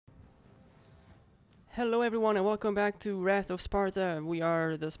Hello everyone and welcome back to Wrath of Sparta. We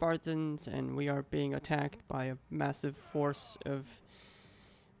are the Spartans and we are being attacked by a massive force of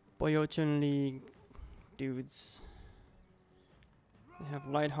Boiotian League dudes. They have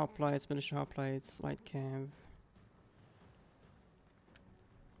light hoplites, militia hoplites, light cav.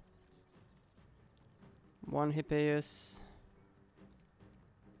 One Hippeus,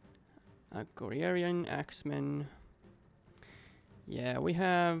 a Goriarian axeman. Yeah, we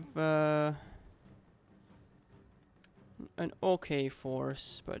have an okay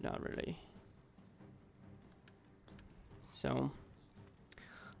force, but not really. So,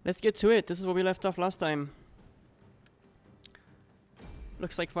 let's get to it. This is where we left off last time.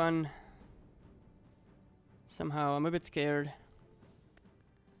 Looks like fun. Somehow, I'm a bit scared.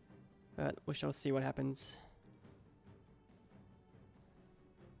 But we shall see what happens.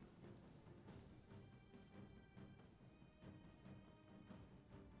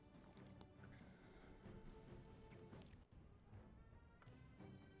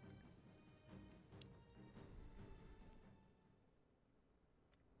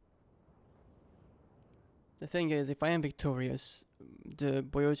 The thing is, if I am victorious, the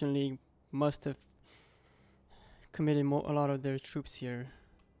Boiotian League must have committed a lot of their troops here.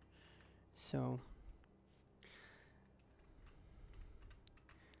 So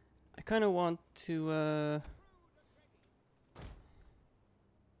I kind of want to I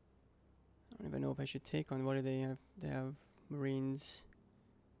don't even know if I should take on. What do they have? They have Marines,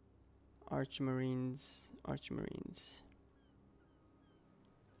 Archmarines.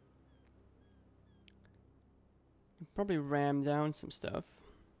 Probably ram down some stuff.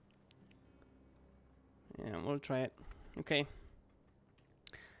 Yeah, we'll try it. Okay.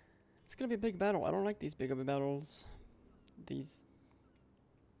 It's gonna be a big battle. I don't like these big of a battles. These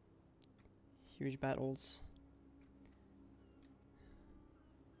huge battles.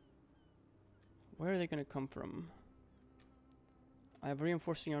 Where are they gonna come from? I have a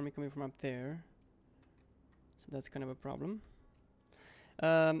reinforcing army coming from up there. So that's kind of a problem.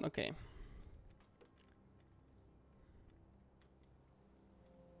 Okay.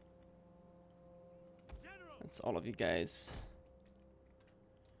 That's all of you guys.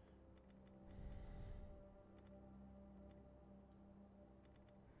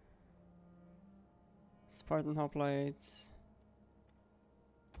 Spartan hoplites.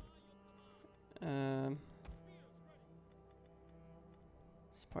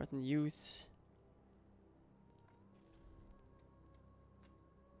 Spartan youths.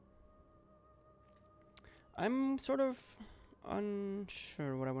 I'm sort of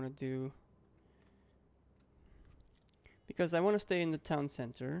unsure what I want to do. Because I want to stay in the town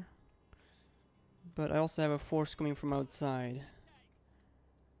center. But I also have a force coming from outside.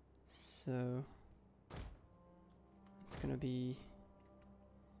 So it's gonna be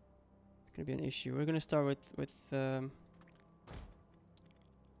an issue. We're gonna start with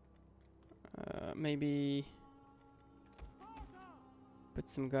maybe put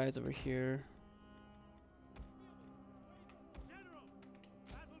some guys over here.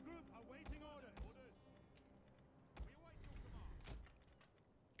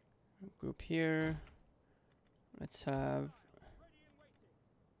 Group here. Let's have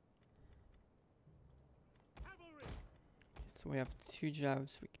so we have two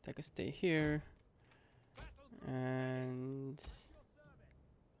jobs. I can stay here, and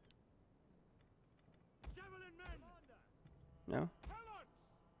no.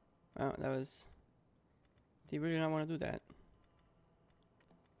 Oh, that was. Do you really not want to do that?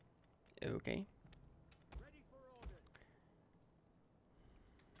 Okay.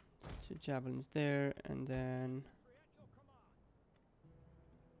 Two javelins there, and then.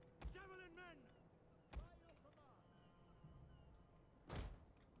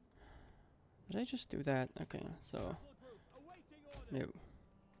 Did I just do that? Okay, so no.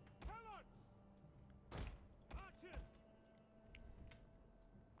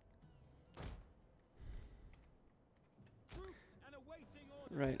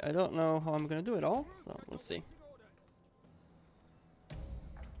 Right, I don't know how I'm gonna do it all, so we'll see.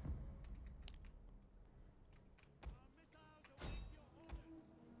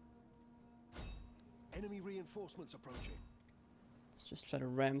 Enemy reinforcements approaching. Let's just try to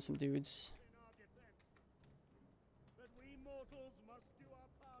ram some dudes. But we mortals must do our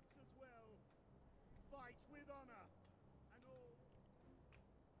parts as well. Fight with honor and all.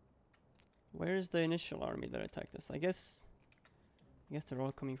 Where's the initial army that attacked us? I guess they're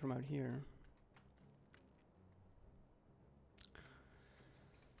all coming from out here.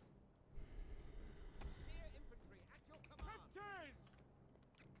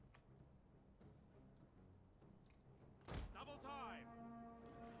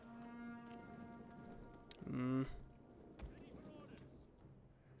 Hmm.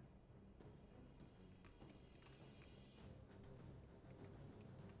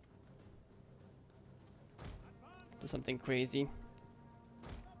 Do something crazy.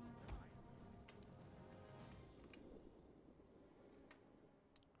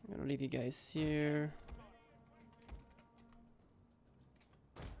 I'm gonna leave you guys here.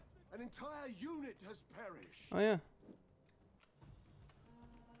 An entire unit has perished. Oh yeah.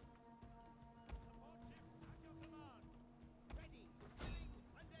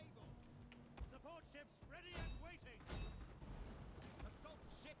 Support ships ready and waiting. Assault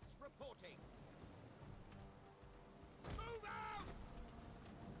ships reporting. Move out!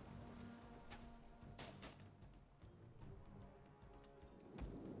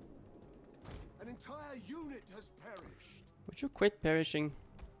 An entire unit has perished. Would you quit perishing?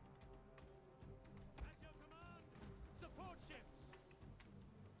 At your command. Support ships.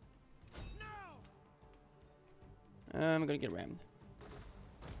 Now! I'm gonna get rammed.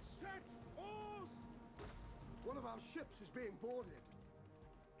 Set oars! One of our ships is being boarded.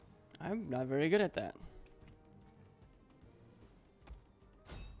 I'm not very good at that.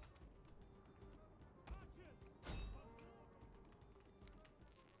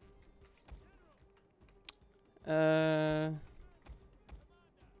 At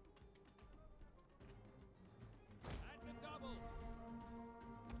the double.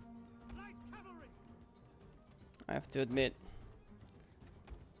 Light cavalry. I have to admit,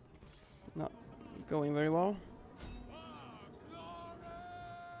 it's not going very well.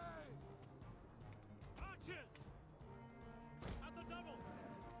 Archers! At the double!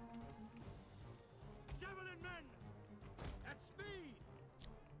 Javelin men! At speed!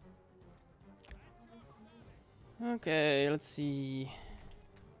 At your service! Okay, let's see.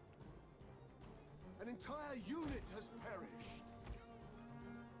 An entire unit has perished.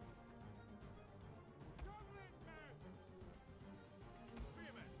 Javelin men!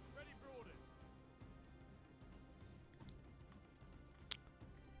 Spearmen, ready for orders.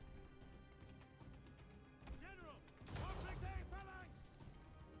 General, conflict A phalanx!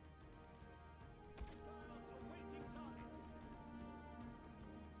 Missiles awaiting targets.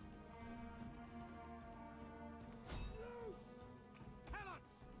 Loose!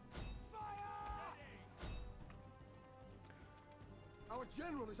 Pellets! Fire! Our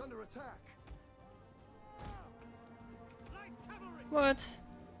general is under attack. Light cavalry! What?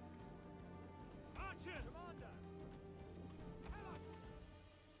 Archers! Commander! Pellets!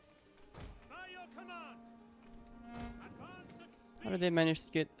 By your command! Advance at speed! How did they manage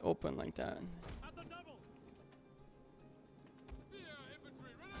to get open like that? At the double! Spear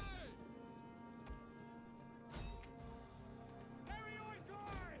infantry ready! Harry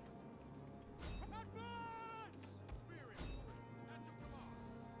Oikoi! Advance! Spear infantry at your command!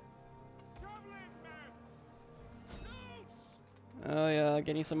 Javelin men! Loose! Oh yeah,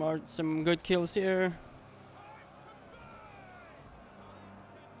 getting some good kills here.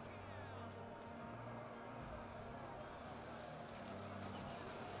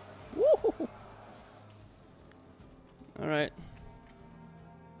 Woo! All right.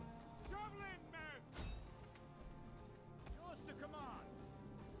 Javelin men! Yours to command!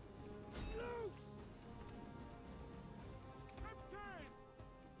 Loose! Captains!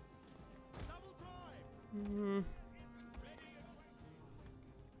 Double time! Mm, Ready and waiting!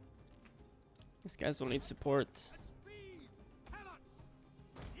 these guys will need support. At speed! Pellets!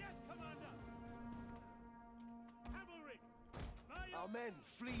 Yes, Commander! Cavalry! By your Our men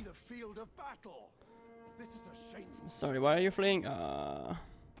flee the field of battle. This is a shameful. Sorry, why are you fleeing? missile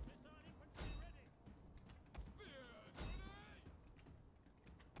infantry ready! Spears ready!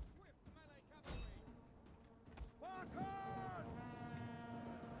 Swift melee cavalry! Spartans!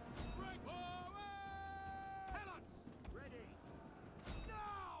 Break away! Pellets! Ready!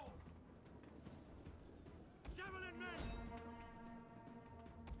 Now! Javelin men!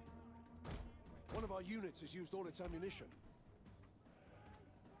 One of our units has used all its ammunition.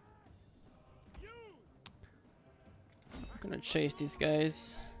 Use! I'm gonna chase these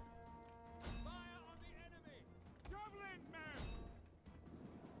guys. Fire on the enemy! Javelin men!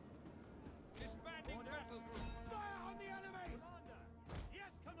 Disbanding vessel group! Fire on the enemy! Commander!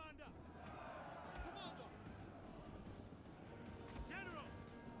 Yes, Commander! Commander! General!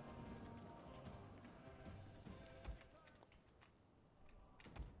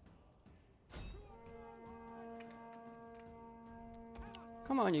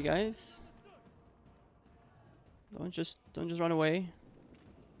 Come on, you guys. Don't just run away.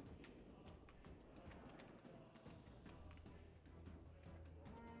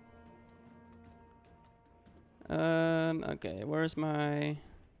 Okay, where's my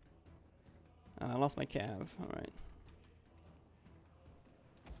lost my cav. All right.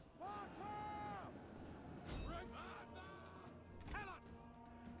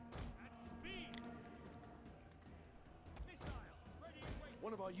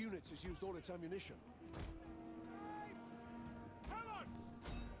 One of our units has used all its ammunition.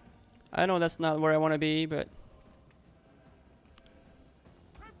 I know that's not where I want to be, but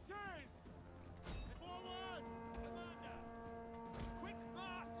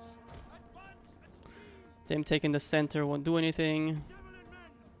them taking the center won't do anything.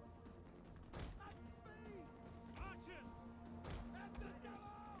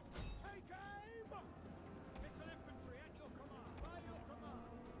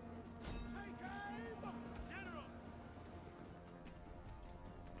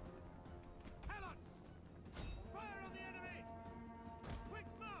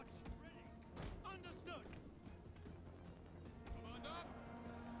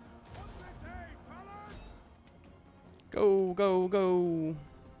 Go, go, go.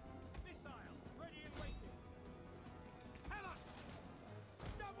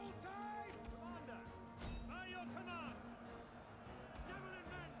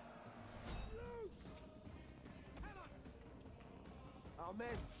 Our men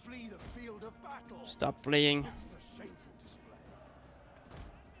flee the field of battle. Stop fleeing. This is a shameful display.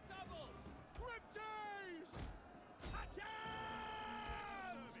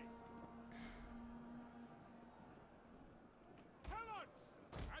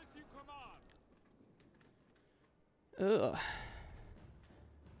 Ugh.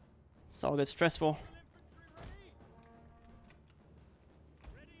 It's all a bit stressful.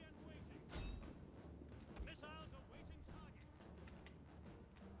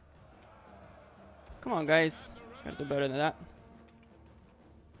 Come on, guys. Gotta do better than that.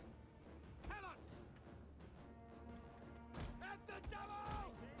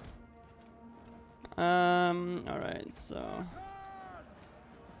 Alright, so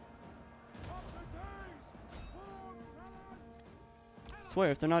I swear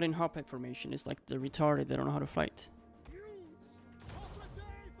if they're not in hophead formation, it's like they're retarded, they don't know how to fight.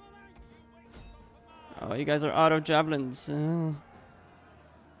 Oh, you guys are out of javelins.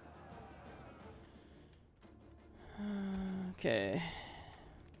 Okay.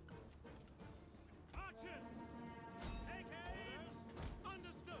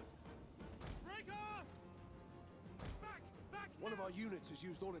 One of our units has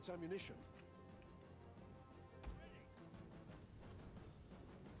used all its ammunition.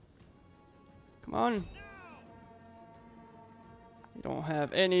 Come on. We don't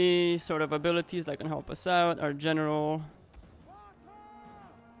have any sort of abilities that can help us out. Our general.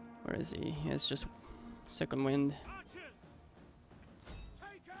 Where is he? It's just second wind.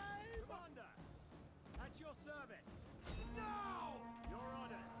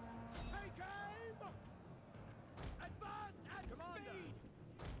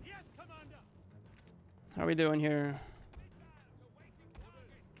 How are we doing here?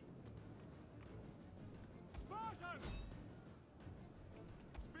 Sparta!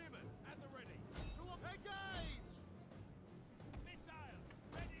 Spearmen at the ready. To engage! Missiles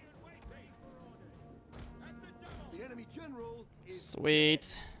ready and waiting for orders. At the double. The enemy general is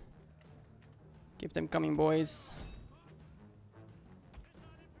Sweet. Keep them coming, boys.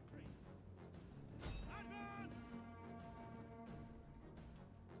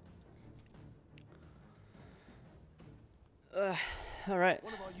 All right.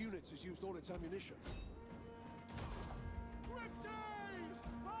 One of our units has used all its ammunition.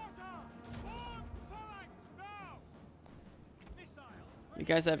 Sparta! Form phalanx now! Missile. You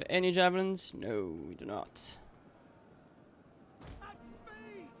guys have any javelins? No, we do not. At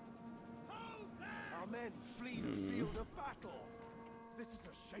speed! Hold there! Our men flee the field of battle. This is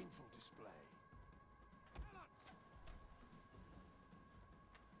a shameful display.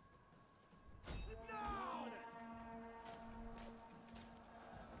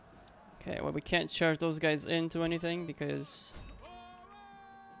 Okay, well we can't charge those guys into anything because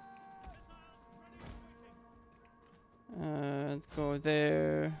let's go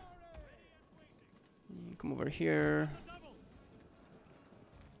there. Come over here.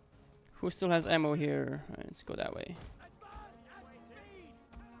 Who still has ammo here? Alright, let's go that way.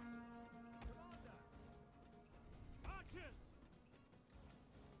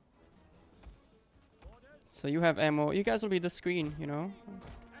 So you have ammo. You guys will be the screen, you know.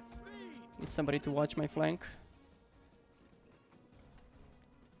 Need somebody to watch my flank.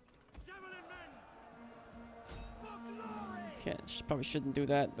 Can't. Probably shouldn't do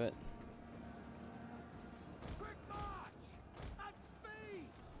that, but.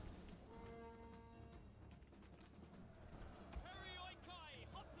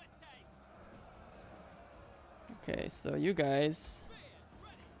 Okay, so you guys.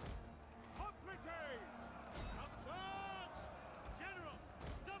 Hoplites! Upcharge! General,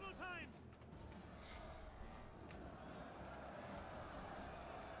 double time!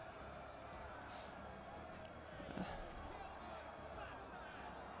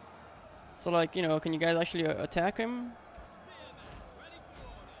 So like, you know, can you guys actually attack him? Spearman, ready for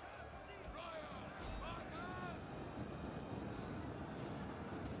orders.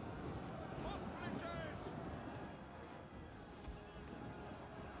 Hoplites!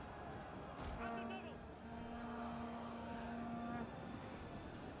 And the double!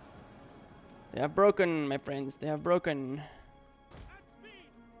 They have broken, my friends. They have broken. At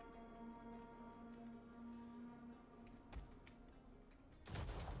speed!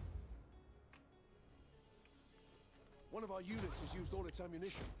 One of our units has used all its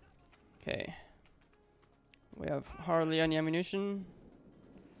ammunition. Okay. We have hardly any ammunition.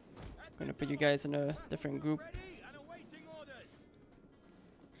 Gonna put you guys in a different group. Ready and awaiting orders.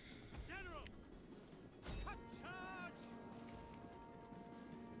 General, cut charge.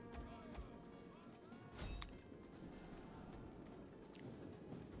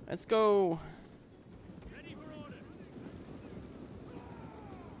 Let's go. Ready for orders.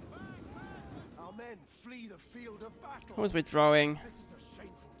 Our men flee the field of battle. Who's withdrawing? This is a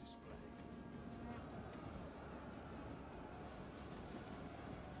shameful display.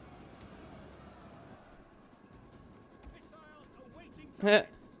 Missiles awaiting Heh. targets.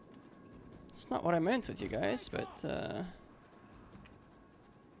 It's not what I meant with you guys, but Hoplites,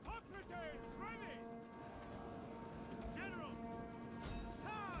 ready. General,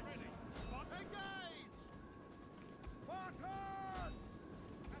 charge. Ready. Engage. Spartans!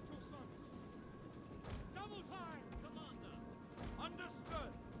 At your service. Double time, Commander.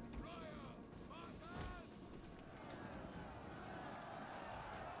 Understood. Fire, Spartans!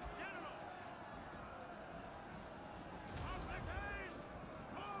 General! Hoplites!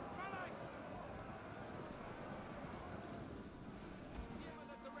 Form phalanx! Spearmen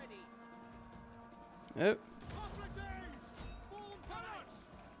at the ready. oh, Hoplites! Form phalanx!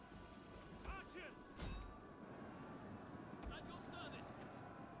 Archers! At your service!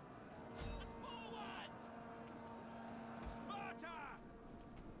 And forward! Sparta!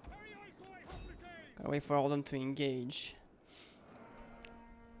 Periokoi Hoplites! gotta wait for all of them to engage.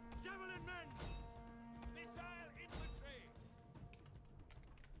 Javelin men! Missile infantry!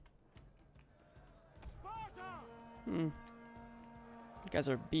 Sparta! You guys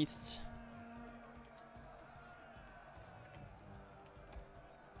are beasts.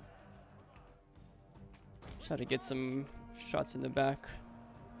 Try to get some shots in the back.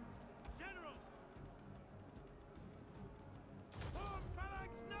 General! Form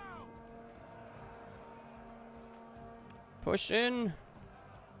phalanx now! Push in.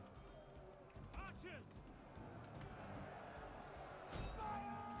 Archers!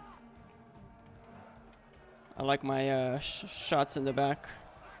 I like my shots in the back.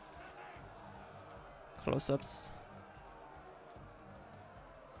 Close-ups.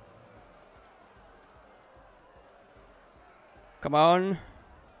 Come on.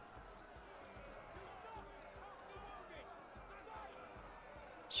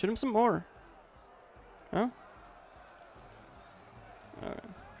 Shoot him some more. Huh? Alright.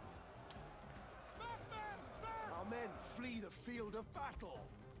 Our men flee the field of battle.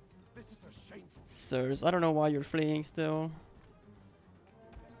 This is a shameful. Sirs, I don't know why you're fleeing still.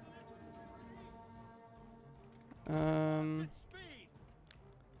 Speed!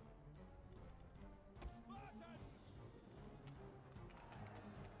 Spartans!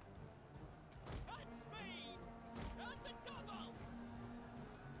 At speed! At the double!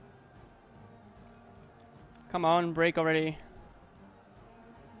 Come on, break already.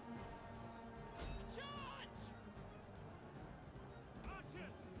 Charge!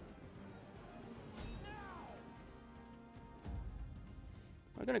 Archers! Now!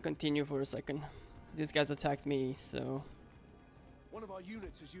 We're gonna continue for a second. These guys attacked me, so One of our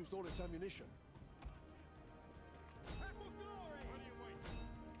units has used all its ammunition. Purple glory! Ready and waiting.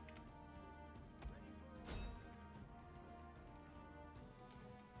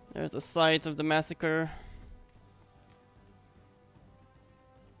 there's the site of the massacre.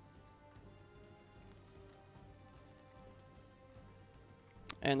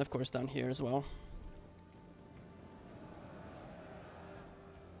 And of course down here as well.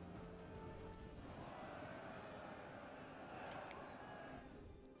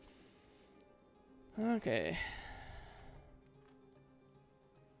 Okay.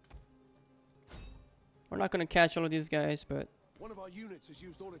 We're not gonna catch all of these guys, but One of our units has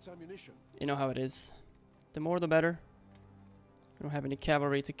used all its ammunition. you know how it is. The more the better. We don't have any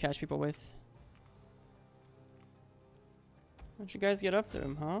cavalry to catch people with. don't you guys get after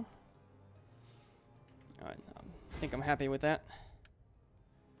him, huh? Alright, I think I'm happy with that.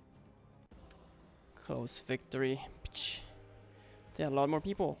 Close victory. Pch. They had a lot more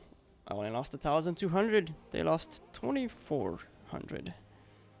people. I only lost 1,200. They lost 2,400.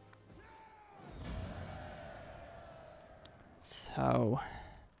 That's how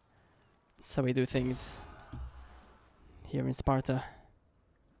we do things here in Sparta.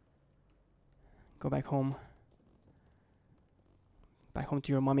 Go back home. Back home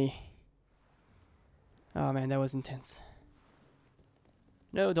to your mummy. Oh man, that was intense.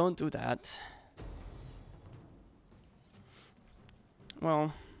 No, don't do that.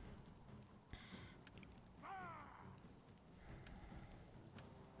 Well,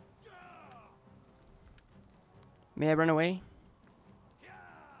 may I run away?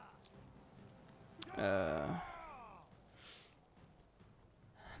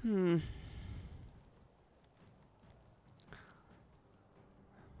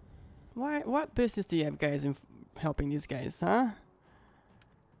 What business do you have, guys, in helping these guys, huh?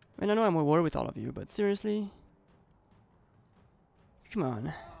 I mean, I know I'm at war with all of you, but seriously? Come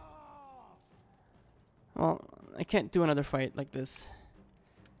on. Well, I can't do another fight like this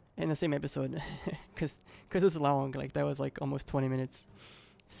in the same episode, cause it's long. Like that was like almost 20 minutes.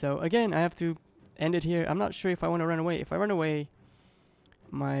 So again, I have to end it here. I'm not sure if I want to run away. If I run away,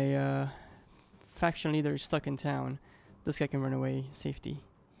 my faction leader is stuck in town. This guy can run away safety.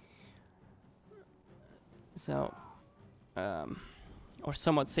 So, or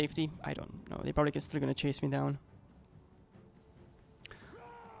somewhat safety. I don't know. They probably still gonna chase me down.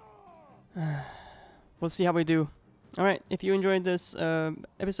 We'll see how we do. Alright, if you enjoyed this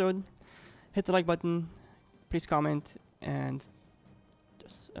episode, hit the like button, please comment, and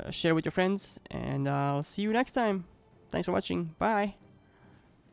just share with your friends, and I'll see you next time. Thanks for watching. Bye.